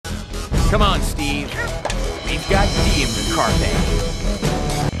Come on, Steve. We've got D in the carpet.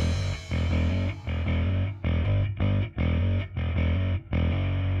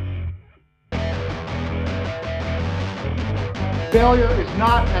 Failure is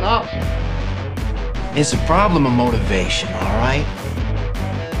not an option. It's a problem of motivation, all right?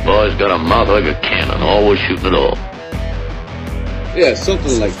 Boy's got a mouth like a cannon, always shooting it off. Yeah,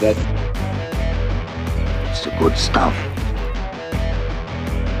 something like that. It's the good stuff.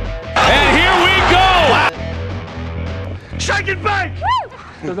 And here we go! Shake and bake!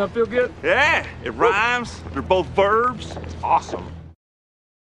 Does that feel good? Yeah, it rhymes. They're both verbs. It's awesome.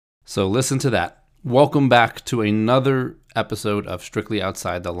 So listen to that. Welcome back to another episode of Strictly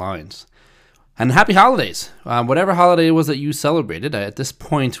Outside the Lines. And happy holidays. Whatever holiday it was that you celebrated, at this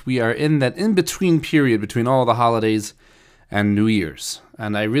point we are in that in-between period between all the holidays and New Year's.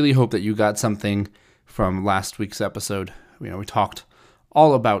 And I really hope that you got something from last week's episode. We talked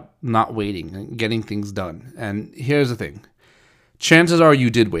all about not waiting and getting things done. And here's the thing. Chances are you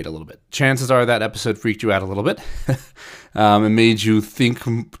did wait a little bit. Chances are that episode freaked you out a little bit. It made you think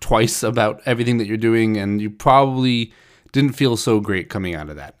twice about everything that you're doing, and you probably didn't feel so great coming out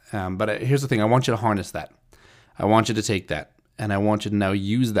of that. But here's the thing. I want you to harness that. I want you to take that, and I want you to now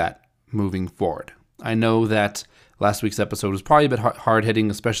use that moving forward. I know that last week's episode was probably a bit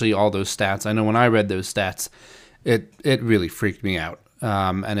hard-hitting, especially all those stats. I know when I read those stats, it really freaked me out.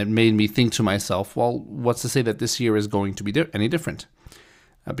 And it made me think to myself, well, what's to say that this year is going to be any different?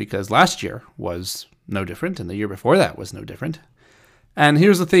 Because last year was no different, and the year before that was no different. And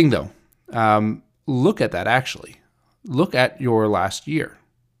here's the thing, though. Look at that, actually. Look at your last year.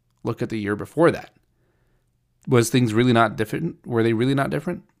 Look at the year before that. Was things really not different? Were they really not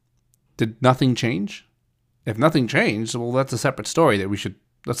different? Did nothing change? If nothing changed, well, that's a separate story that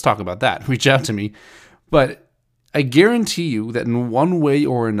let's talk about that. Reach out to me. But I guarantee you that in one way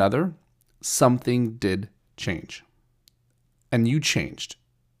or another, something did change. And you changed.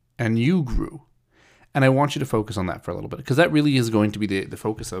 And you grew. And I want you to focus on that for a little bit, because that really is going to be the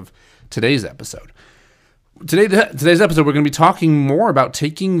focus of today's episode. Today's episode, we're going to be talking more about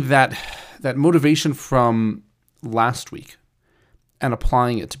taking that motivation from last week and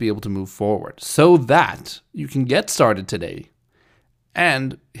applying it to be able to move forward so that you can get started today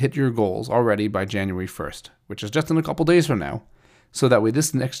and hit your goals already by January 1st, which is just in a couple days from now. So that way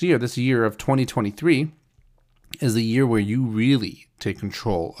this year of 2023, is the year where you really take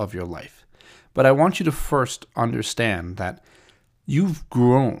control of your life. But I want you to first understand that you've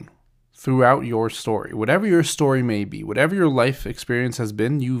grown throughout your story. Whatever your story may be, whatever your life experience has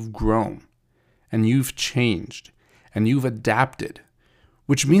been, you've grown and you've changed and you've adapted,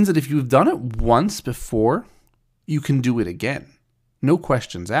 which means that if you've done it once before, you can do it again. No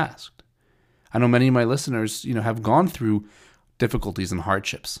questions asked. I know many of my listeners, have gone through difficulties and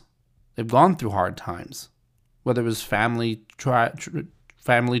hardships. They've gone through hard times, whether it was family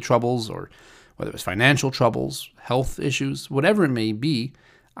troubles or whether it was financial troubles, health issues, whatever it may be.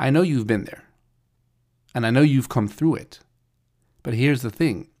 I know you've been there, and I know you've come through it. But here's the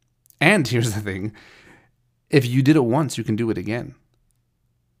thing, if you did it once, you can do it again.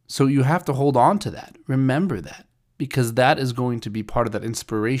 So you have to hold on to that. Remember that, because that is going to be part of that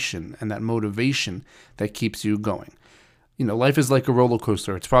inspiration and that motivation that keeps you going. Life is like a roller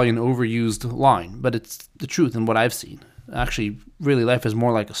coaster. It's probably an overused line, but it's the truth in what I've seen. Actually, really, life is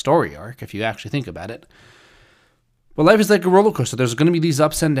more like a story arc, if you actually think about it. But life is like a roller coaster. There's going to be these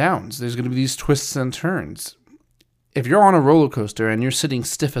ups and downs. There's going to be these twists and turns. If you're on a roller coaster and you're sitting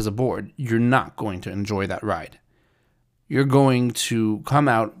stiff as a board, you're not going to enjoy that ride. You're going to come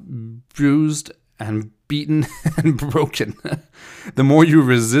out bruised and beaten and broken. The more you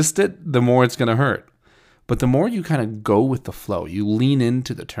resist it, the more it's going to hurt. But the more you kind of go with the flow, you lean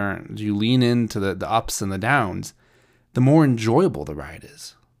into the turns, you lean into the ups and the downs, the more enjoyable the ride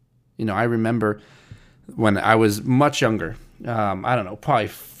is. I remember when I was much younger, probably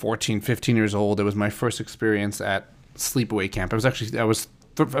 14, 15 years old. It was my first experience at sleepaway camp. I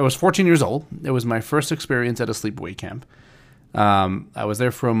was 14 years old. It was my first experience at a sleepaway camp. I was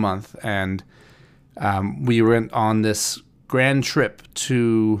there for a month, and we went on this grand trip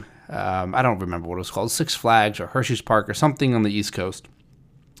to, I don't remember what it was called, Six Flags or Hershey's Park or something on the East Coast.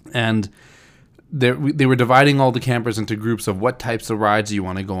 And they were dividing all the campers into groups of what types of rides do you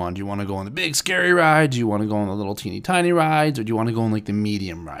want to go on. Do you want to go on the big scary ride? Do you want to go on the little teeny tiny rides? Or do you want to go on like the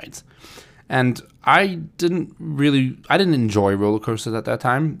medium rides? And I didn't enjoy roller coasters at that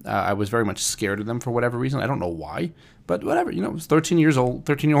time. I was very much scared of them for whatever reason. I don't know why, but whatever. I was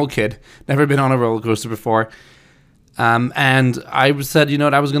 13-year-old kid, never been on a roller coaster before. And I said,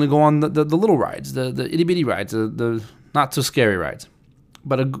 I was going to go on the little rides, the itty bitty rides, the not so scary rides.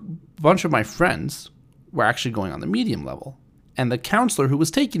 But a bunch of my friends were actually going on the medium level. And the counselor who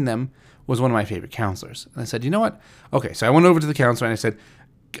was taking them was one of my favorite counselors. And I said, you know what? Okay, so I went over to the counselor and I said,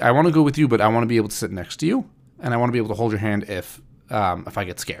 I want to go with you, but I want to be able to sit next to you. And I want to be able to hold your hand if I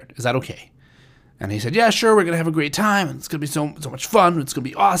get scared. Is that okay? And he said, yeah, sure, we're going to have a great time. And it's going to be so much fun. It's going to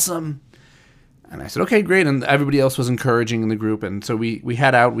be awesome. And I said, okay, great. And everybody else was encouraging in the group. And so we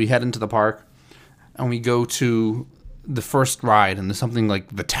head out, we head into the park, and we go to the first ride, and there's something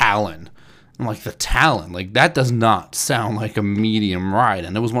like the Talon. I'm like, the Talon? Like, that does not sound like a medium ride.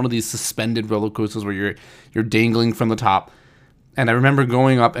 And it was one of these suspended roller coasters where you're dangling from the top. And I remember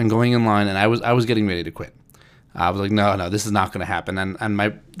going up and going in line, and I was getting ready to quit. I was like, no, this is not going to happen. And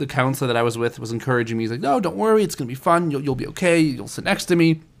the counselor that I was with was encouraging me. He's like, no, don't worry, it's going to be fun. You'll be okay. You'll sit next to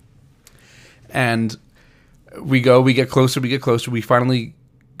me. And we get closer. We finally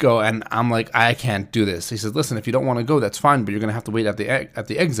go, and I'm like, I can't do this. He says, listen, if you don't want to go, that's fine, but you're going to have to wait at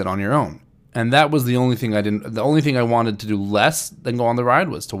the exit on your own. And that was the only thing I wanted to do less than go on the ride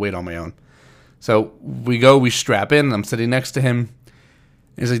was to wait on my own. So we strap in, and I'm sitting next to him.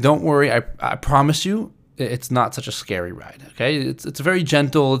 He's like, don't worry, I promise you, it's not such a scary ride, okay? It's very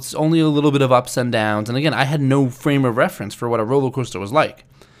gentle. It's only a little bit of ups and downs. And again, I had no frame of reference for what a roller coaster was like.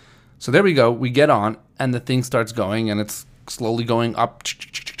 So there we go. We get on, and the thing starts going, and it's slowly going up,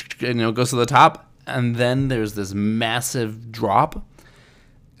 and it goes to the top. And then there's this massive drop,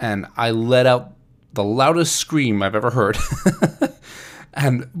 and I let out the loudest scream I've ever heard.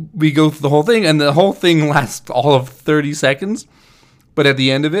 And we go through the whole thing, and the whole thing lasts all of 30 seconds. But at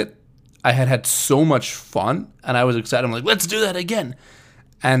the end of it, I had so much fun, and I was excited. I'm like, let's do that again.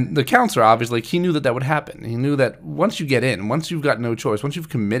 And the counselor, obviously, he knew that would happen. He knew that once you get in, once you've got no choice, once you've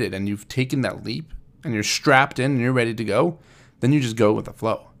committed and you've taken that leap and you're strapped in and you're ready to go, then you just go with the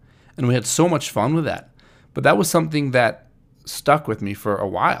flow. And we had so much fun with that. But that was something that stuck with me for a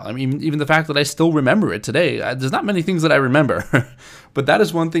while. I mean, even the fact that I still remember it today, there's not many things that I remember. But that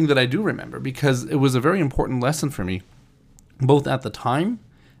is one thing that I do remember because it was a very important lesson for me, both at the time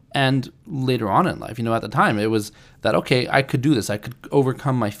and later on in life. At the time, it was that, okay, I could do this. I could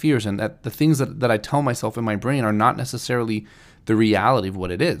overcome my fears, and that the things that I tell myself in my brain are not necessarily the reality of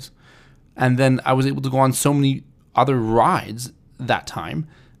what it is. And then I was able to go on so many other rides that time,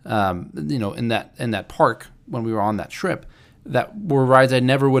 in that park when we were on that trip, that were rides I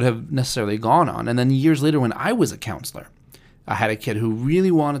never would have necessarily gone on. And then years later, when I was a counselor, I had a kid who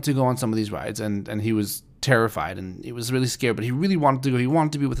really wanted to go on some of these rides, and he was terrified and he was really scared, but he really wanted to go. He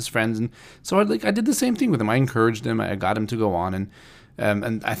wanted to be with his friends, and so I did the same thing with him. I encouraged him. I got him to go on,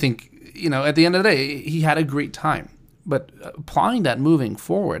 and I think at the end of the day, he had a great time. But applying that moving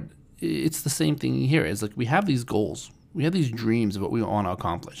forward, it's the same thing here. It's like we have these goals, we have these dreams of what we want to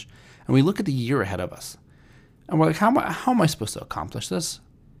accomplish, and we look at the year ahead of us, and we're like, how am I supposed to accomplish this?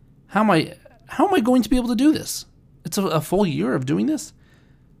 How am I going to be able to do this? It's a full year of doing this.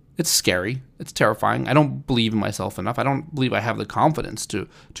 It's scary. It's terrifying. I don't believe in myself enough. I don't believe I have the confidence to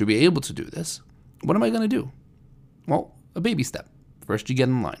be able to do this. What am I going to do? Well, a baby step. First, you get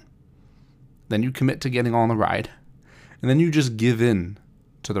in line. Then you commit to getting on the ride. And then you just give in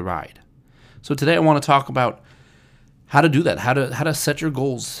to the ride. So today I want to talk about how to do that, how to set your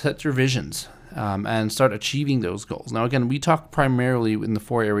goals, set your visions, and start achieving those goals. Now, again, we talk primarily in the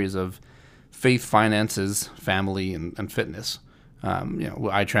 4 areas of faith, finances, family, and fitness.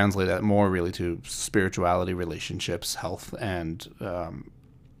 I translate that more really to spirituality, relationships, health, and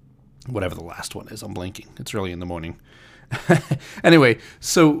whatever the last one is. I'm blanking. It's early in the morning. Anyway,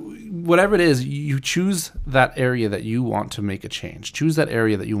 so whatever it is, you choose that area that you want to make a change. Choose that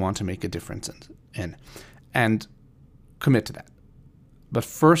area that you want to make a difference in, and commit to that. But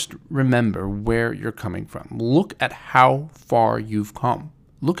first, remember where you're coming from. Look at how far you've come.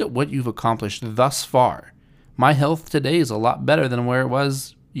 Look at what you've accomplished thus far. My health today is a lot better than where it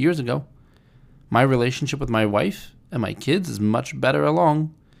was years ago. My relationship with my wife and my kids is much better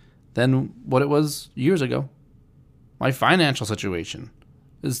along than what it was years ago. My financial situation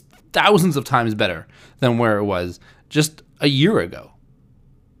is thousands of times better than where it was just a year ago.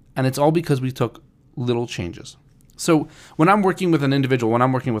 And it's all because we took little changes. So when I'm working with an individual, when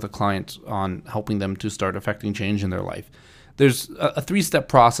I'm working with a client on helping them to start affecting change in their life, there's a 3-step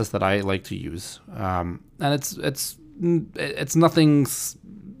process that I like to use, and it's nothing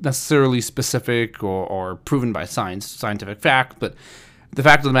necessarily specific or proven by scientific fact, but the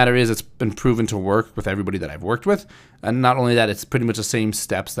fact of the matter is it's been proven to work with everybody that I've worked with, and not only that, it's pretty much the same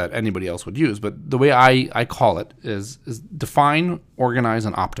steps that anybody else would use, but the way I call it is define, organize,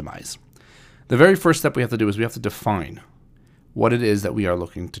 and optimize. The very first step we have to do is we have to define what it is that we are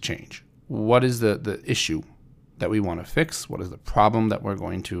looking to change. What is the issue that we want to fix? What is the problem that we're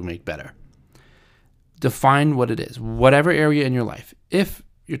going to make better? Define what it is, whatever area in your life. If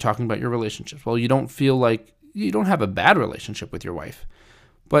you're talking about your relationships, well, you don't feel like you don't have a bad relationship with your wife,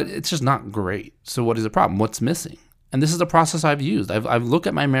 but it's just not great. So what is the problem? What's missing? And this is the process I've used. I've looked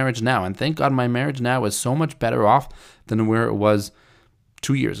at my marriage now, and thank God my marriage now is so much better off than where it was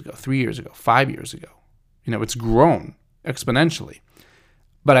 2 years ago, 3 years ago, 5 years ago. It's grown exponentially.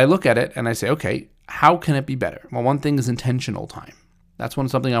 But I look at it and I say, okay, how can it be better? Well, one thing is intentional time. That's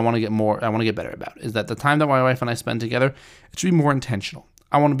something I want to get better about, is that the time that my wife and I spend together, it should be more intentional.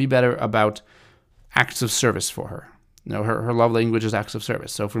 I want to be better about acts of service for her. Her love language is acts of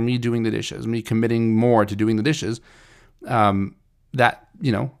service. So for me doing the dishes, me committing more to doing the dishes, and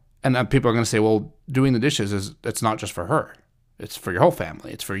people are going to say, well, doing the dishes it's not just for her. It's for your whole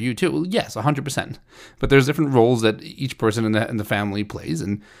family. It's for you too. Well, yes, 100%. But there's different roles that each person in the family plays,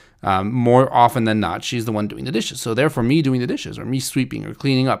 and more often than not, she's the one doing the dishes. So therefore, me doing the dishes, or me sweeping, or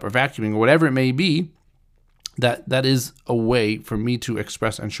cleaning up, or vacuuming, or whatever it may be, that is a way for me to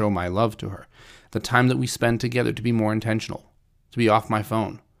express and show my love to her. The time that we spend together, to be more intentional, to be off my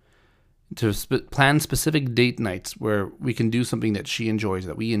phone, to plan specific date nights where we can do something that she enjoys,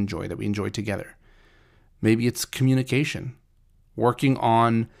 that we enjoy together. Maybe it's communication. Working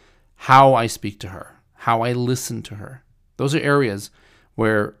on how I speak to her, how I listen to her. Those are areas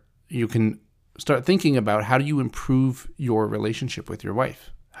where you can start thinking about, how do you improve your relationship with your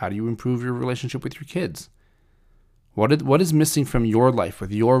wife? How do you improve your relationship with your kids? What is missing from your life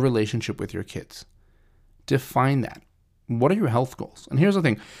with your relationship with your kids? Define that. What are your health goals? And here's the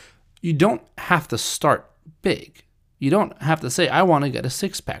thing. You don't have to start big. You don't have to say, I want to get a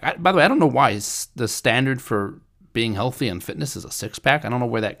six-pack. By the way, I don't know why the standard for being healthy and fitness is a six-pack. I don't know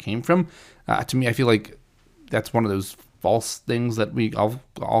where that came from. To me, I feel like that's one of those false things that we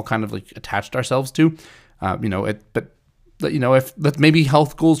all kind of like attached ourselves to. If maybe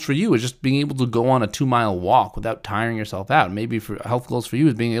health goals for you is just being able to go on a 2-mile walk without tiring yourself out. Maybe for health goals for you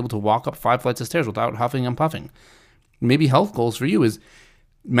is being able to walk up 5 flights of stairs without huffing and puffing. Maybe health goals for you is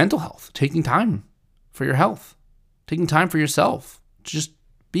mental health, taking time for your health, taking time for yourself to just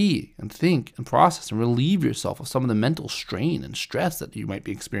be and think and process and relieve yourself of some of the mental strain and stress that you might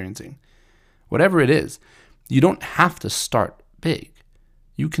be experiencing. Whatever it is, you don't have to start big.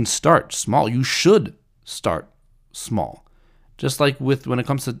 You can start small. You should start small. Just like when it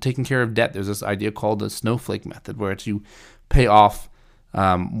comes to taking care of debt, there's this idea called the snowflake method, where it's you pay off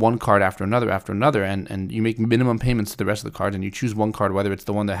one card after another, and you make minimum payments to the rest of the cards, and you choose one card, whether it's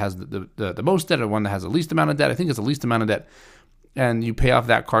the one that has the most debt or one that has the least amount of debt. I think it's the least amount of debt. And you pay off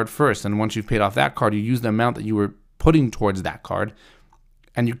that card first. And once you've paid off that card, you use the amount that you were putting towards that card,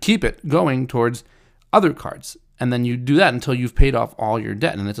 and you keep it going towards other cards. And then you do that until you've paid off all your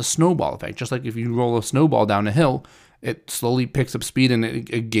debt. And it's a snowball effect. Just like if you roll a snowball down a hill, it slowly picks up speed and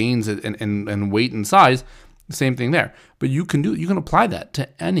it gains in weight and size. The same thing there. But you can apply that to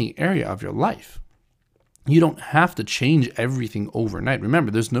any area of your life. You don't have to change everything overnight. Remember,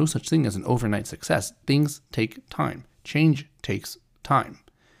 there's no such thing as an overnight success. Things take time. Change takes time.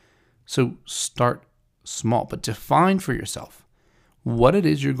 So start small, but define for yourself what it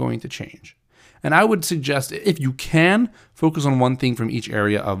is you're going to change. And I would suggest, if you can, focus on one thing from each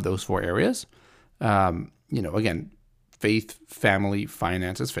area of those 4 areas. Again, faith, family,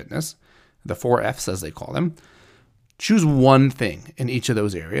 finances, fitness, the 4 F's as they call them. Choose one thing in each of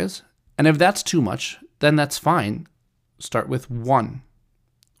those areas. And if that's too much, then that's fine. Start with 1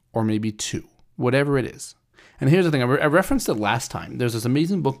 or maybe 2, whatever it is. And here's the thing, I referenced it last time. There's this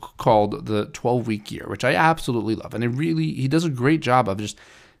amazing book called The 12-Week Year, which I absolutely love. And he does a great job of just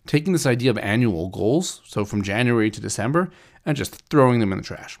taking this idea of annual goals, so from January to December, and just throwing them in the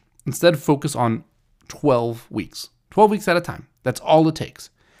trash. Instead, focus on 12 weeks. 12 weeks at a time. That's all it takes.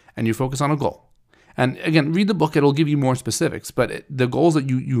 And you focus on a goal. And again, read the book. It'll give you more specifics. But the goals that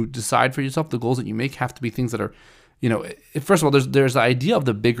you decide for yourself, the goals that you make, have to be things that are, first of all, there's the idea of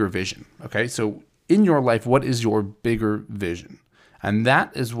the bigger vision. Okay, so in your life, what is your bigger vision? And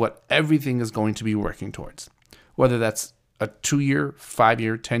that is what everything is going to be working towards. Whether that's a 2-year,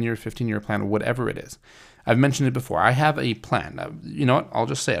 5-year, 10-year, 15-year plan, whatever it is. I've mentioned it before. I have a plan. You know what? I'll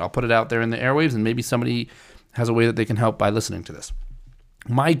just say it. I'll put it out there in the airwaves, and maybe somebody has a way that they can help by listening to this.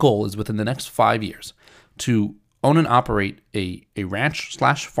 My goal is within the next 5 years to own and operate a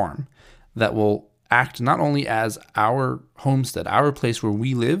ranch/farm that will act not only as our homestead, our place where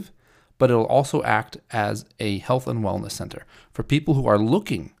we live, but it'll also act as a health and wellness center for people who are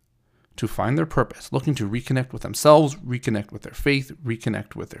looking to find their purpose, looking to reconnect with themselves, reconnect with their faith,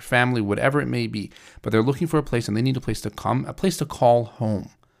 reconnect with their family, whatever it may be. But they're looking for a place, and they need a place to come, a place to call home,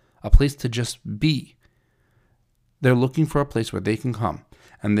 a place to just be. They're looking for a place where they can come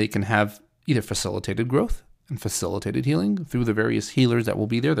and they can have either facilitated growth and facilitated healing through the various healers that will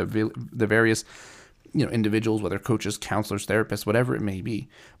be there, the various individuals, whether coaches, counselors, therapists, whatever it may be.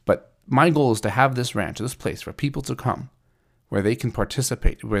 But my goal is to have this ranch, this place for people to come, where they can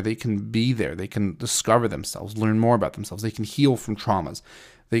participate, where they can be there, they can discover themselves, learn more about themselves, they can heal from traumas,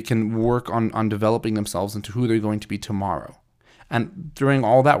 they can work on developing themselves into who they're going to be tomorrow. And during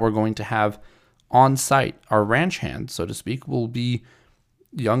all that, we're going to have on site, our ranch hands, so to speak, will be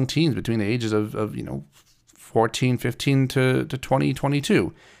young teens between the ages of 14, 15 to 20,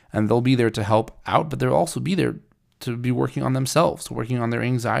 22. And they'll be there to help out, but they'll also be there to be working on themselves, to working on their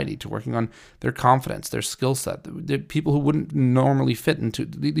anxiety, to working on their confidence, their skill set. They're people who wouldn't normally fit into,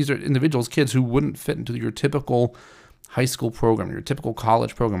 these are individuals, kids who wouldn't fit into your typical high school program, your typical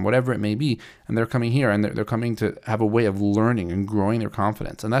college program, whatever it may be. And they're coming here and they're coming to have a way of learning and growing their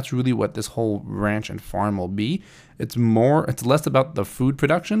confidence. And that's really what this whole ranch and farm will be. It's less about the food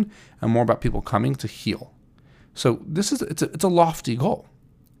production and more about people coming to heal. So it's a lofty goal.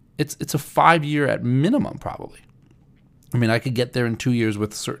 It's a 5-year at minimum, probably. I mean, I could get there in 2 years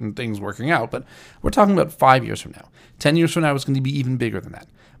with certain things working out, but we're talking about 5 years from now. 10 years from now, it's going to be even bigger than that.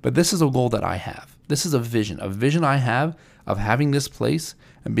 But this is a goal that I have. This is a vision I have of having this place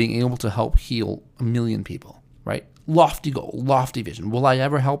and being able to help heal 1 million people, right? Lofty goal, lofty vision. Will I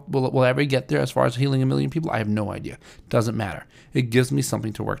ever help? Will I ever get there as far as healing 1 million people? I have no idea. Doesn't matter. It gives me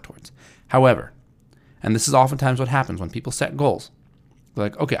something to work towards. However, and this is oftentimes what happens when people set goals. They're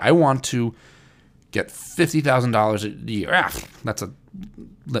like, okay, I want to get $50,000 a year. That's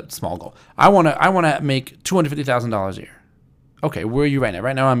a small goal. I want to make $250,000 a year. Okay, where are you right now?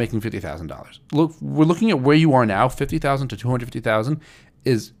 Right now, I'm making $50,000. Look, we're looking at where you are now. $50,000 to $250,000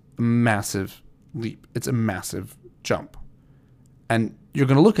 is a massive leap. It's a massive jump, and you're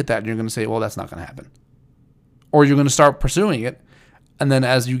going to look at that and you're going to say, well, that's not going to happen. Or you're going to start pursuing it, and then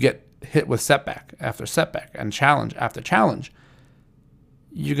as you get hit with setback after setback and challenge after challenge,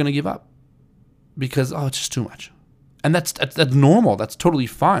 you're going to give up because, it's just too much. And that's normal. That's totally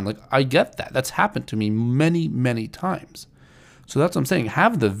fine. Like, I get that. That's happened to me many, many times. So that's what I'm saying.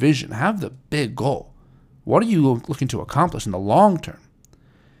 Have the vision. Have the big goal. What are you looking to accomplish in the long term?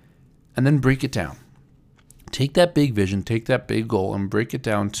 And then break it down. Take that big vision, take that big goal, and break it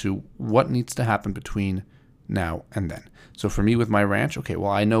down to what needs to happen between now and then. So for me with my ranch, okay,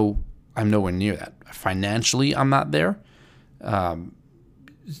 well, I know I'm nowhere near that. Financially, I'm not there.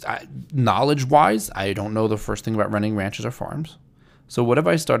 Knowledge-wise, I don't know the first thing about running ranches or farms. So what have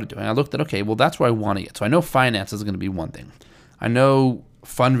I started doing? I looked at, okay, well, that's where I want to get. So I know finance is going to be one thing. I know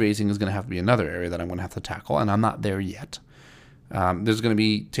fundraising is going to have to be another area that I'm going to have to tackle, and I'm not there yet. There's going to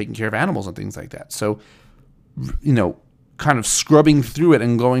be taking care of animals and things like that. So, kind of scrubbing through it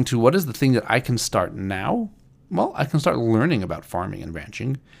and going to what is the thing that I can start now? Well, I can start learning about farming and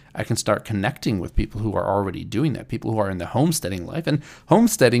ranching. I can start connecting with people who are already doing that, people who are in the homesteading life. And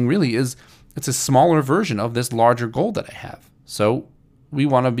homesteading really it's a smaller version of this larger goal that I have. So we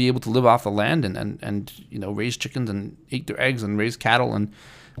want to be able to live off the land and raise chickens and eat their eggs and raise cattle and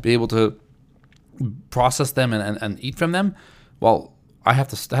be able to process them and eat from them. Well, it has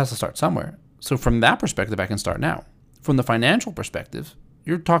to start somewhere. So from that perspective, I can start now. From the financial perspective,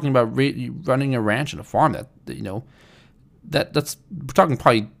 you're talking about running a ranch and a farm that's we're talking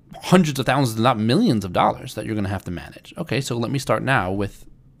probably hundreds of thousands, not millions of dollars that you're going to have to manage. Okay, so let me start now with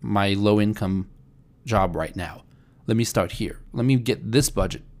my low income job right now. Let me start here. Let me get this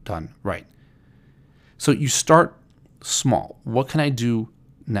budget done right. So you start small. What can I do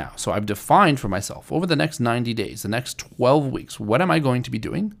now? So I've defined for myself over the next 90 days, the next 12 weeks, what am I going to be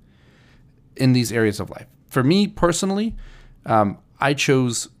doing in these areas of life? For me personally, I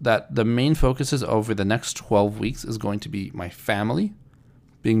chose that the main focuses over the next 12 weeks is going to be my family,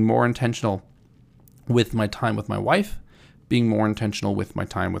 being more intentional with my time with my wife, being more intentional with my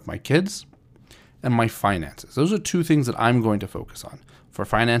time with my kids, and my finances. Those are two things that I'm going to focus on. For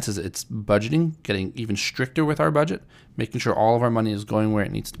finances, it's budgeting, getting even stricter with our budget, making sure all of our money is going where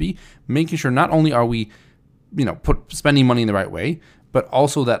it needs to be, making sure not only are we, spending money in the right way, but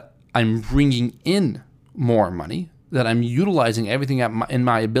also that I'm bringing in more money, that I'm utilizing everything in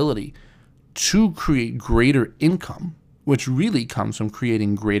my ability to create greater income, which really comes from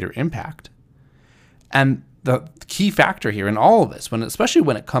creating greater impact. And the key factor here in all of this, especially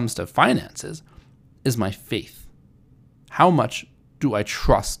when it comes to finances, is my faith. How much do I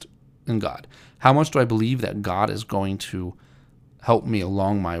trust in God? How much do I believe that God is going to help me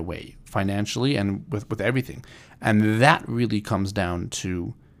along my way financially and with everything? And that really comes down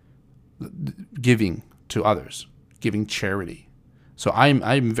to giving to others, giving charity. So and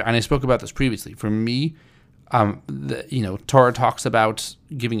I spoke about this previously. For me, Torah talks about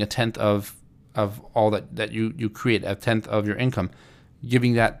giving a tenth of all that you create, a tenth of your income,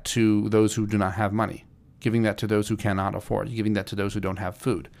 giving that to those who do not have money, giving that to those who cannot afford, giving that to those who don't have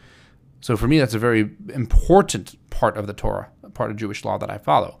food. So for me, that's a very important part of the Torah, part of Jewish law that I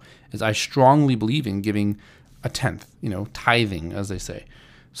follow, is I strongly believe in giving a tenth, tithing, as they say.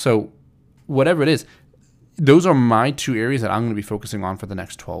 So whatever it is, those are my two areas that I'm going to be focusing on for the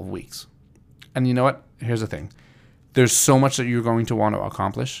next 12 weeks. And you know what? Here's the thing. There's so much that you're going to want to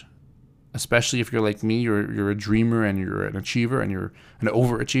accomplish, especially if you're like me, you're a dreamer and you're an achiever and you're an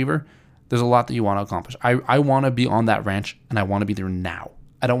overachiever. There's a lot that you want to accomplish. I want to be on that ranch, and I want to be there now.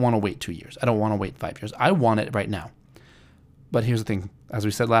 I don't want to wait 2 years. I don't want to wait 5 years. I want it right now. But here's the thing. As we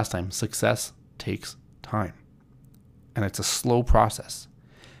said last time, success takes time. And it's a slow process.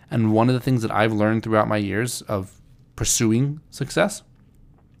 And one of the things that I've learned throughout my years of pursuing success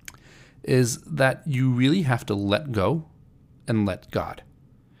is that you really have to let go and let God.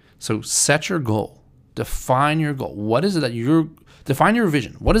 So set your goal. Define your goal. What is it that define your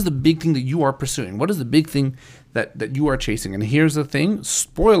vision. What is the big thing that you are pursuing? What is the big thing that you are chasing? And here's the thing,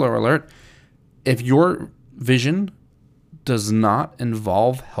 spoiler alert, if your vision does not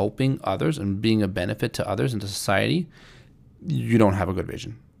involve helping others and being a benefit to others and to society, you don't have a good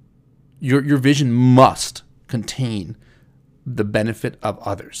vision. Your vision must contain the benefit of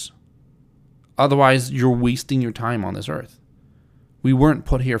others. Otherwise, you're wasting your time on this earth. We weren't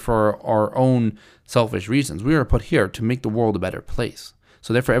put here for our own selfish reasons. We were put here to make the world a better place.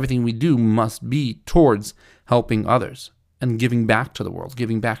 So therefore, everything we do must be towards helping others and giving back to the world,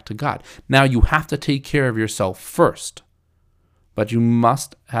 giving back to God. Now, you have to take care of yourself first, but you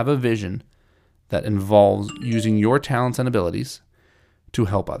must have a vision that involves using your talents and abilities to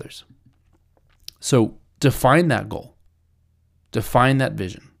help others. So define that goal. Define that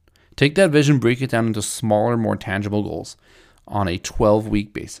vision. Take that vision, break it down into smaller, more tangible goals on a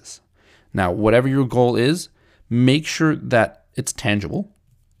 12-week basis. Now, whatever your goal is, make sure that it's tangible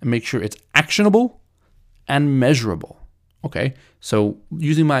and make sure it's actionable and measurable. Okay? So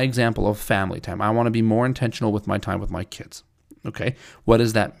using my example of family time, I want to be more intentional with my time with my kids. Okay? What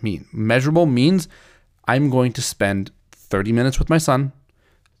does that mean? Measurable means I'm going to spend 30 minutes with my son,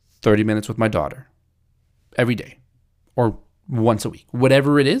 30 minutes with my daughter every day or once a week,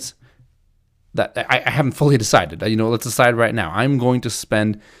 whatever it is. That I haven't fully decided. Let's decide right now. I'm going to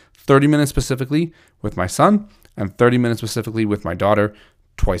spend 30 minutes specifically with my son and 30 minutes specifically with my daughter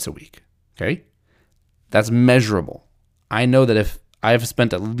twice a week. Okay? That's measurable. I know that if I've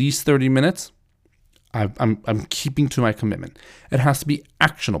spent at least 30 minutes, I'm keeping to my commitment. It has to be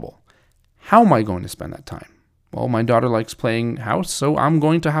actionable. How am I going to spend that time? Well, my daughter likes playing house, so I'm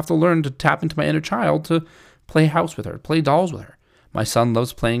going to have to learn to tap into my inner child to play house with her, play dolls with her. My son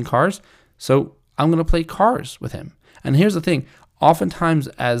loves playing cars, so I'm going to play cars with him. And here's the thing. Oftentimes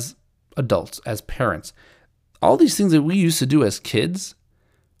as adults, as parents, all these things that we used to do as kids,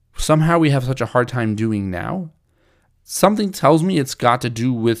 somehow we have such a hard time doing now. Something tells me it's got to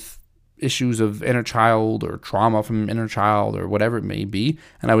do with issues of inner child or trauma from inner child or whatever it may be.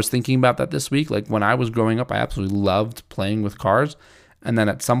 And I was thinking about that this week. Like when I was growing up, I absolutely loved playing with cars. And then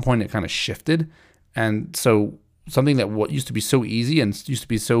at some point it kind of shifted. And so something that what used to be so easy and used to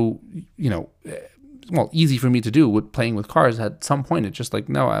be so, easy for me to do with playing with cars, at some point it's just like,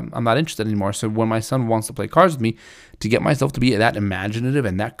 no, I'm not interested anymore. So when my son wants to play cars with me, to get myself to be that imaginative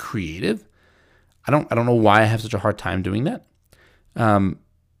and that creative, I don't know why I have such a hard time doing that.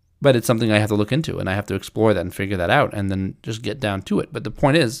 But it's something I have to look into and I have to explore that and figure that out and then just get down to it. But the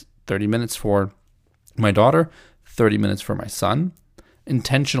point is 30 minutes for my daughter, 30 minutes for my son,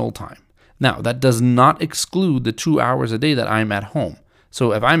 intentional time. Now, that does not exclude the 2 hours a day that I'm at home.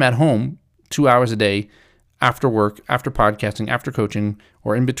 So if I'm at home 2 hours a day after work, after podcasting, after coaching,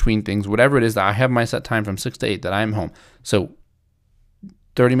 or in between things, whatever it is that I have my set time from 6 to 8 that I'm home. So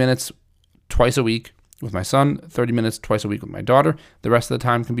 30 minutes twice a week with my son, 30 minutes twice a week with my daughter. The rest of the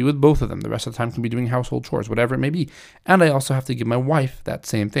time can be with both of them. The rest of the time can be doing household chores, whatever it may be. And I also have to give my wife that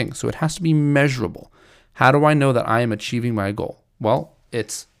same thing. So it has to be measurable. How do I know that I am achieving my goal? Well,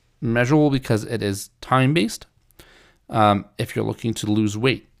 it's measurable because it is time-based. If you're looking to lose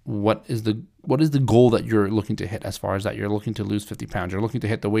weight, what is the goal that you're looking to hit as far as that? You're looking to lose 50 pounds. You're looking to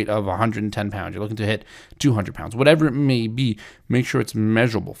hit the weight of 110 pounds. You're looking to hit 200 pounds. Whatever it may be, make sure it's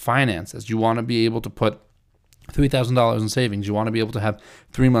measurable. Finances, you want to be able to put $3,000 in savings. You want to be able to have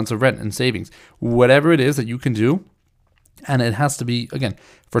 3 months of rent in savings. Whatever it is that you can do, and it has to be, again,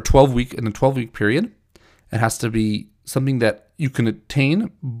 in a 12-week period, it has to be something that you can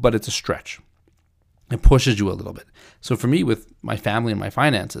attain, but it's a stretch. It pushes you a little bit. So for me, with my family and my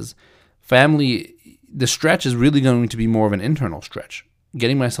finances, family, the stretch is really going to be more of an internal stretch,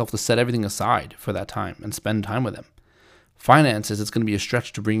 getting myself to set everything aside for that time and spend time with them. Finances, it's going to be a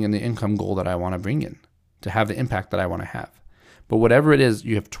stretch to bring in the income goal that I want to bring in, to have the impact that I want to have. But whatever it is,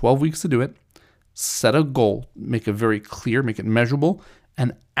 you have 12 weeks to do it. Set a goal, make it very clear, make it measurable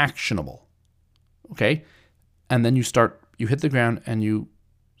and actionable. Okay? And then you hit the ground and you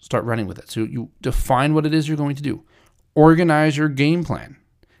start running with it. So you define what it is you're going to do. Organize your game plan.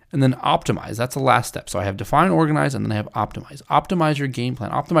 And then optimize. That's the last step. So I have define, organize, and then I have optimize. Optimize your game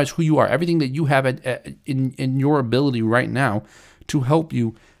plan. Optimize who you are. Everything that you have in your ability right now to help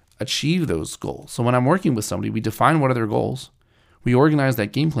you achieve those goals. So when I'm working with somebody, we define what are their goals. We organize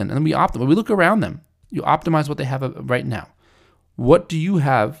that game plan, and then we optimize. We look around them. You optimize what they have right now. What do you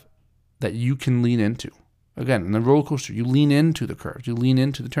have that you can lean into? Again, in the roller coaster, you lean into the curves. You lean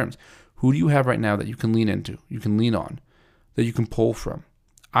into the turns. Who do you have right now that you can lean into? You can lean on, that you can pull from.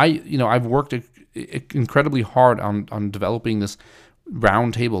 I've worked incredibly hard on developing this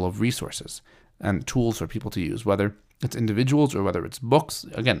round table of resources and tools for people to use, whether it's individuals or whether it's books.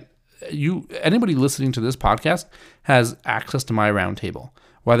 Again, anybody listening to this podcast has access to my round table,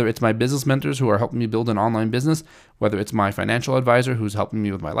 whether it's my business mentors who are helping me build an online business, whether it's my financial advisor who's helping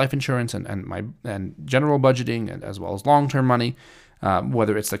me with my life insurance and general budgeting and as well as long-term money,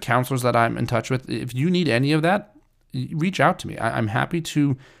 whether it's the counselors that I'm in touch with. If you need any of that, reach out to me. I'm happy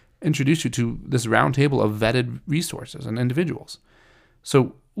to introduce you to this round table of vetted resources and individuals.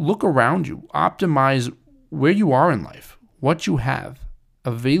 So look around you, optimize where you are in life, what you have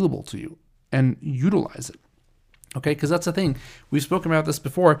available to you, and utilize it. Okay, because that's the thing. We've spoken about this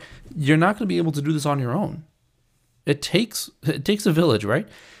before. You're not going to be able to do this on your own. It takes a village, right?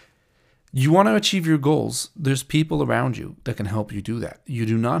 You want to achieve your goals. There's people around you that can help you do that. You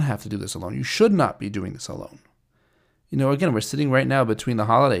do not have to do this alone. You should not be doing this alone. Again, we're sitting right now between the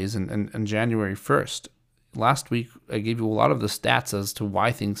holidays and January 1st. Last week, I gave you a lot of the stats as to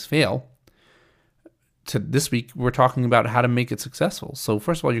why things fail. To this week, we're talking about how to make it successful. So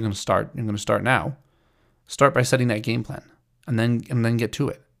first of all, you're going to start now. Start by setting that game plan and then get to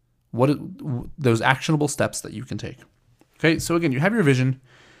it. What those actionable steps that you can take. Okay, so again, you have your vision,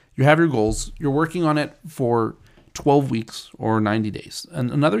 you have your goals, you're working on it for 12 weeks or 90 days. And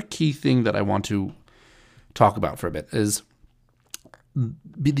another key thing that I want to talk about for a bit is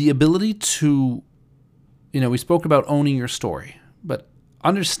the ability to, we spoke about owning your story, but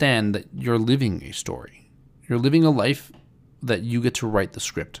understand that you're living a story. You're living a life that you get to write the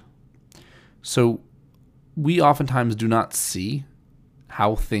script. So we oftentimes do not see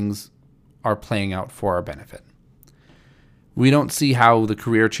how things are playing out for our benefit. We don't see how the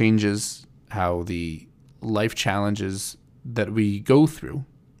career changes, how the life challenges that we go through,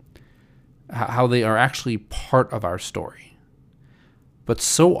 how they are actually part of our story. But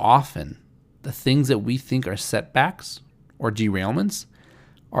so often, the things that we think are setbacks or derailments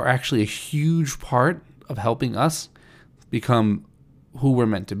are actually a huge part of helping us become who we're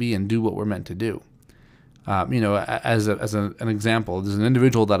meant to be and do what we're meant to do. As an example, there's an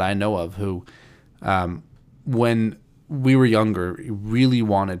individual that I know of who, when we were younger, really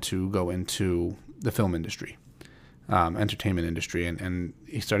wanted to go into the film industry, entertainment industry, and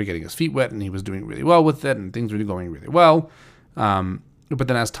he started getting his feet wet, and he was doing really well with it, and things were going really well. But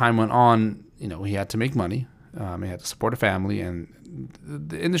then as time went on, he had to make money, he had to support a family, and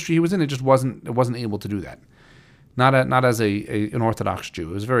the industry he was in, it wasn't able to do that. Not as an Orthodox Jew.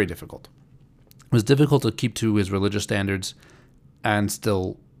 It was very difficult. It was difficult to keep to his religious standards and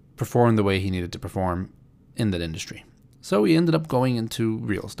still perform the way he needed to perform in that industry. So he ended up going into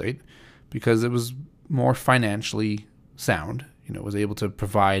real estate because it was more financially sound, was able to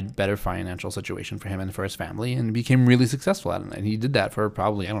provide better financial situation for him and for his family, and became really successful at it. And he did that for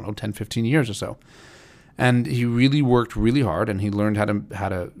probably, 10, 15 years or so. And he really worked really hard, and he learned how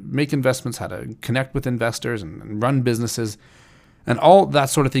to make investments, how to connect with investors and run businesses, and all that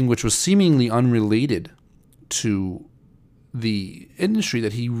sort of thing, which was seemingly unrelated to the industry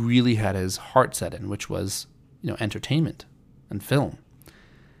that he really had his heart set in, which was, entertainment and film.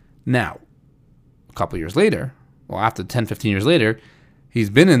 Now, a couple years later, after 10, 15 years later, he's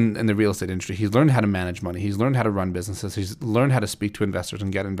been in the real estate industry. He's learned how to manage money. He's learned how to run businesses. He's learned how to speak to investors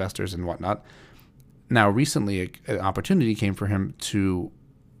and get investors and whatnot. Now, recently, an opportunity came for him to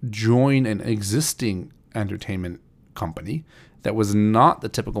join an existing entertainment company that was not the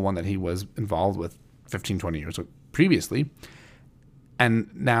typical one that he was involved with 15, 20 years previously. And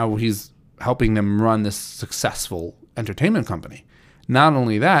now he's helping them run this successful entertainment company. Not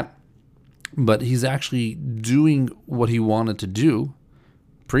only that, but he's actually doing what he wanted to do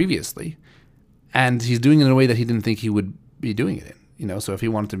previously, and he's doing it in a way that he didn't think he would be doing it in. So if he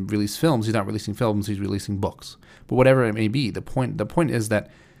wanted to release films, he's not releasing films, he's releasing books. But whatever it may be, the point is that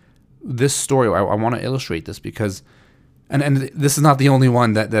this story, I want to illustrate this because, and this is not the only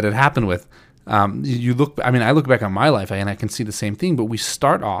one that it happened with. I look back on my life and I can see the same thing, but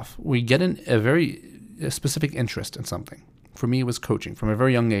we get in a specific interest in something. For me, it was coaching. From a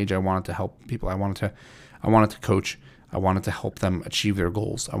very young age, I wanted to help people. I wanted to coach. I wanted to help them achieve their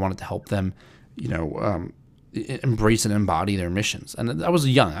goals. I wanted to help them, embrace and embody their missions. And I was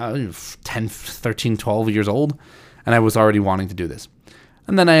young, I was 10, 13, 12 years old, and I was already wanting to do this.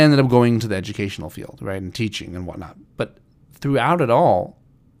 And then I ended up going to the educational field, right, and teaching and whatnot. But throughout it all,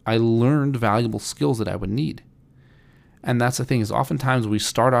 I learned valuable skills that I would need. And that's the thing, is oftentimes we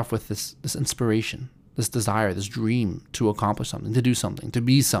start off with this inspiration, this desire, this dream to accomplish something, to do something, to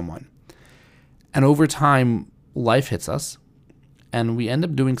be someone. And over time, life hits us, and we end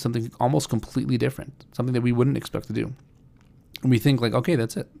up doing something almost completely different, something that we wouldn't expect to do. And we think like, okay,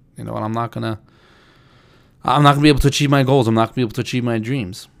 that's it. And I'm not gonna be able to achieve my goals. I'm not gonna be able to achieve my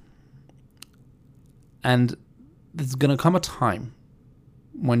dreams. And there's gonna come a time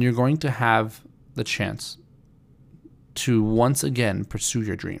when you're going to have the chance to once again pursue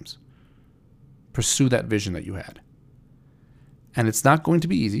your dreams, pursue that vision that you had. And it's not going to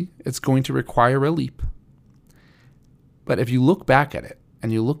be easy. It's going to require a leap. But if you look back at it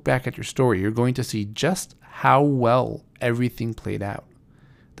and you look back at your story, you're going to see just how well everything played out.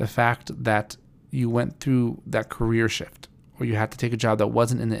 The fact that you went through that career shift, or you had to take a job that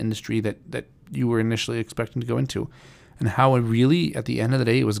wasn't in the industry that you were initially expecting to go into, and how it really, at the end of the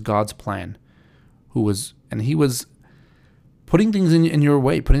day, it was God's plan. He was putting things in your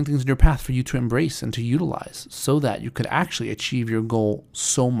way, putting things in your path for you to embrace and to utilize so that you could actually achieve your goal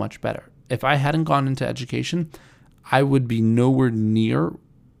so much better. If I hadn't gone into education, I would be nowhere near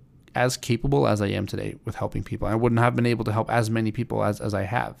as capable as I am today with helping people. I wouldn't have been able to help as many people as I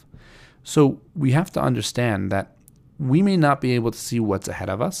have. So we have to understand that we may not be able to see what's ahead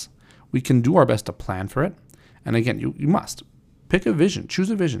of us. We can do our best to plan for it. And again, you must pick a vision,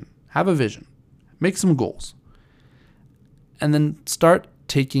 choose a vision, have a vision, make some goals, and then start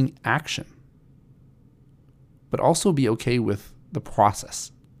taking action. But also be okay with the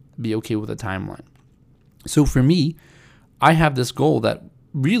process, be okay with the timeline. So for me, I have this goal that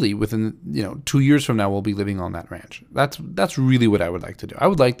really within 2 years from now we'll be living on that ranch. That's really what I would like to do. I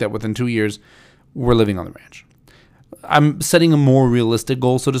would like that within 2 years we're living on the ranch. I'm setting a more realistic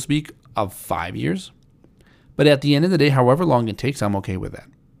goal, so to speak, of 5 years. But at the end of the day, however long it takes, I'm okay with that,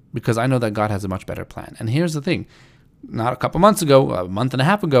 because I know that God has a much better plan. And here's the thing. Not a couple months ago, a month and a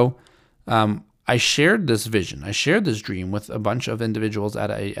half ago, I shared this vision. I shared this dream with a bunch of individuals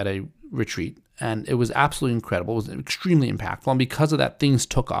at a retreat, and it was absolutely incredible. It was extremely impactful, and because of that, things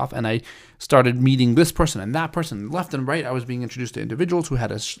took off, and I started meeting this person and that person, left and right. I was being introduced to individuals who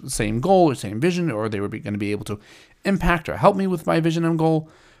had a same goal or same vision, or they were going to be able to impact or help me with my vision and goal,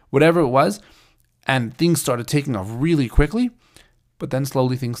 whatever it was, and things started taking off really quickly, but then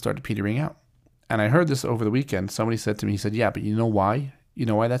slowly things started petering out. And I heard this over the weekend. Somebody said to me, he said, yeah, but you know why? You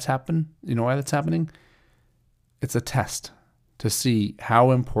know why that's happened? You know why that's happening? It's a test to see how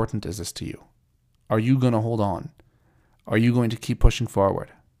important is this to you. Are you going to hold on? Are you going to keep pushing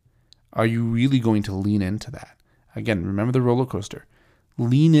forward? Are you really going to lean into that? Again, remember the roller coaster.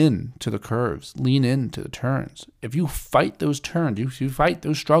 Lean in to the curves. Lean into the turns. If you fight those turns, you fight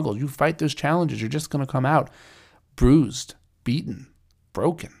those struggles, you fight those challenges, you're just going to come out bruised, beaten,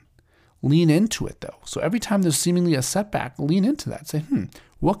 broken. Lean into it, though. So every time there's seemingly a setback, lean into that. Say,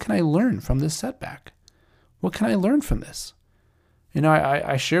 what can I learn from this setback? What can I learn from this?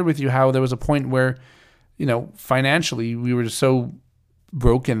 I shared with you how there was a point where, financially we were so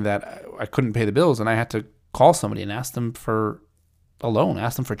broken that I couldn't pay the bills, and I had to call somebody and ask them for a loan,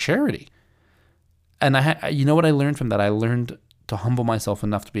 ask them for charity. And you know what I learned from that? I learned to humble myself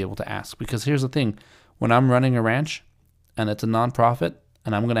enough to be able to ask. Because here's the thing. When I'm running a ranch and it's a nonprofit,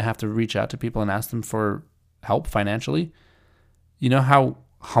 and I'm going to have to reach out to people and ask them for help financially, you know how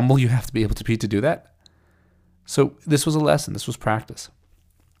humble you have to be able to be to do that? So this was a lesson. This was practice.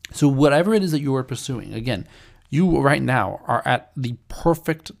 So whatever it is that you are pursuing, again, you right now are at the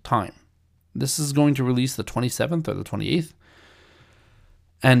perfect time. This is going to release the 27th or the 28th.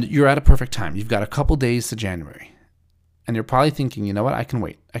 And you're at a perfect time. You've got a couple days to January. And you're probably thinking, you know what? I can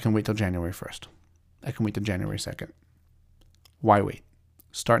wait. I can wait till January 1st. I can wait till January 2nd. Why wait?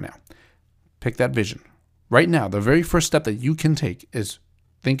 Start now. Pick that vision. Right now, the very first step that you can take is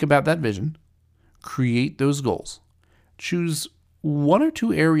think about that vision, create those goals. Choose 1 or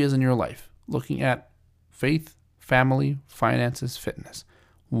 2 areas in your life, looking at faith, family, finances, fitness.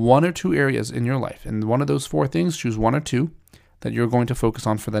 1 or 2 areas in your life. And one of those 4 things, choose 1 or 2. that you're going to focus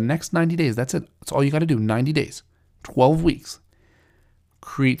on for the next 90 days. That's it. That's all you got to do. 90 days, 12 weeks.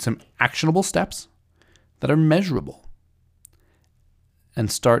 Create some actionable steps that are measurable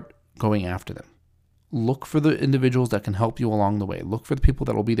and start going after them. Look for the individuals that can help you along the way. Look for the people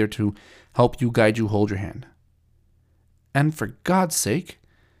that will be there to help you, guide you, hold your hand. And for God's sake,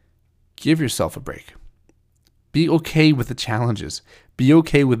 give yourself a break. Be okay with the challenges. Be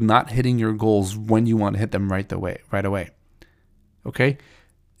okay with not hitting your goals when you want to hit them right away. Okay?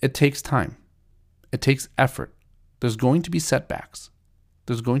 It takes time. It takes effort. There's going to be setbacks.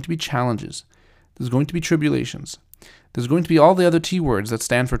 There's going to be challenges. There's going to be tribulations. There's going to be all the other T words that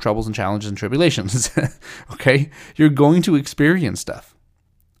stand for troubles and challenges and tribulations. Okay? You're going to experience stuff.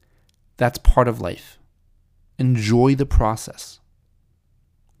 That's part of life. Enjoy the process.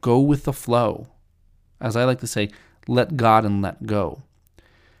 Go with the flow. As I like to say, let God and let go.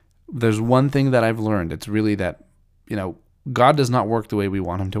 There's one thing that I've learned. It's really that, God does not work the way we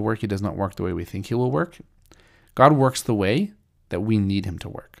want him to work. He does not work the way we think he will work. God works the way that we need him to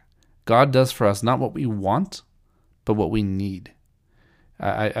work. God does for us not what we want, but what we need.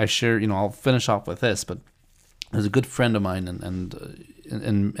 I share, I'll finish off with this, but there's a good friend of mine, and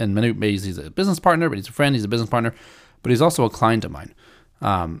in many ways he's a business partner, but he's a friend, he's a business partner, but he's also a client of mine.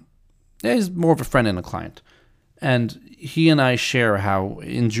 He's more of a friend and a client. And he and I share how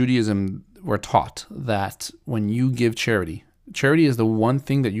in Judaism we're taught that when you give charity is the one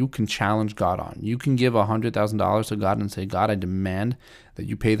thing that you can challenge God on. You can give $100,000 to God and say, God, I demand that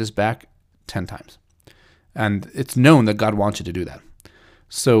you pay this back 10 times. And it's known that God wants you to do that.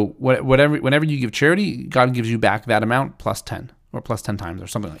 So whenever you give charity, God gives you back that amount plus 10 or plus 10 times or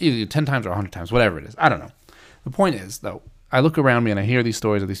something. Either 10 times or 100 times, whatever it is. I don't know. The point is, though, I look around me and I hear these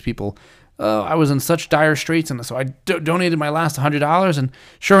stories of these people. I was in such dire straits, and so I donated my last $100, and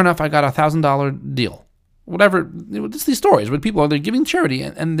sure enough, I got a $1,000 deal. Whatever. It's these stories where people they're giving charity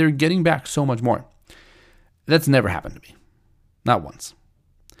and they're getting back so much more. That's never happened to me. Not once.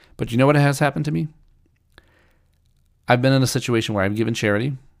 But you know what has happened to me? I've been in a situation where I've given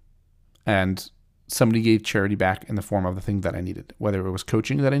charity and somebody gave charity back in the form of the thing that I needed, whether it was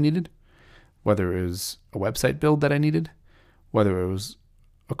coaching that I needed, whether it was a website build that I needed, whether it was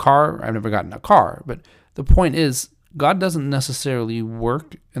a car. I've never gotten a car, but the point is God doesn't necessarily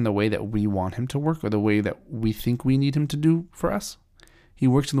work in the way that we want him to work or the way that we think we need him to do for us. He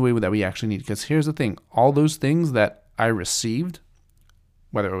works in the way that we actually need. Because here's the thing, all those things that I received,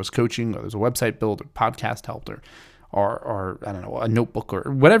 whether it was coaching or there's a website build or podcast help or I don't know, a notebook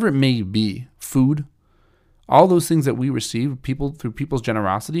or whatever it may be, food, all those things that we receive through people's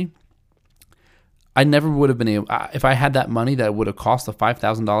generosity, I never would have been able, if I had that money that would have cost the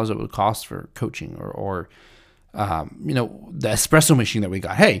 $5,000 it would cost for coaching or the espresso machine that we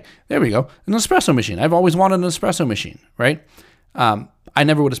got. Hey, there we go. An espresso machine. I've always wanted an espresso machine, right? I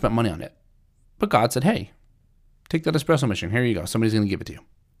never would have spent money on it. But God said, hey, take that espresso machine. Here you go. Somebody's going to give it to you.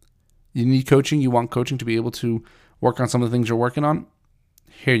 You need coaching. You want coaching to be able to work on some of the things you're working on.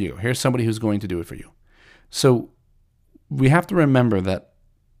 Here you go. Here's somebody who's going to do it for you. So we have to remember that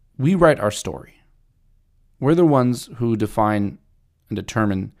we write our story. We're the ones who define and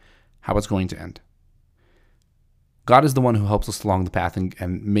determine how it's going to end. God is the one who helps us along the path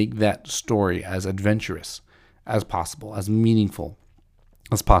and make that story as adventurous as possible, as meaningful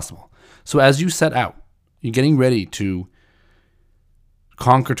as possible. So as you set out, you're getting ready to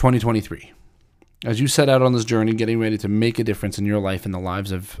conquer 2023. As you set out on this journey, getting ready to make a difference in your life and the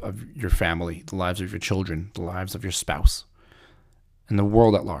lives of your family, the lives of your children, the lives of your spouse, and the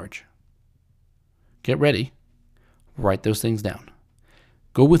world at large. Get ready. Write those things down.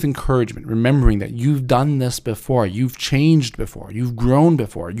 Go with encouragement, remembering that you've done this before, you've changed before, you've grown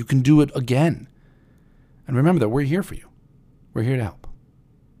before, you can do it again. And remember that we're here for you. We're here to help.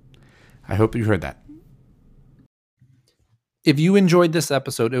 I hope you heard that. If you enjoyed this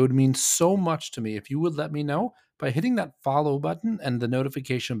episode, it would mean so much to me if you would let me know by hitting that follow button and the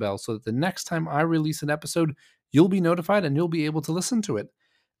notification bell so that the next time I release an episode, you'll be notified and you'll be able to listen to it.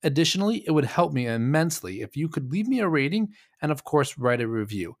 Additionally, it would help me immensely if you could leave me a rating and, of course, write a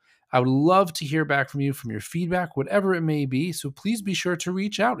review. I would love to hear back from you, from your feedback, whatever it may be, so please be sure to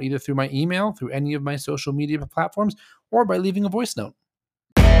reach out either through my email, through any of my social media platforms, or by leaving a voice note.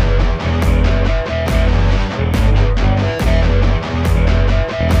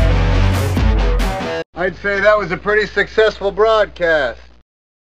 I'd say that was a pretty successful broadcast.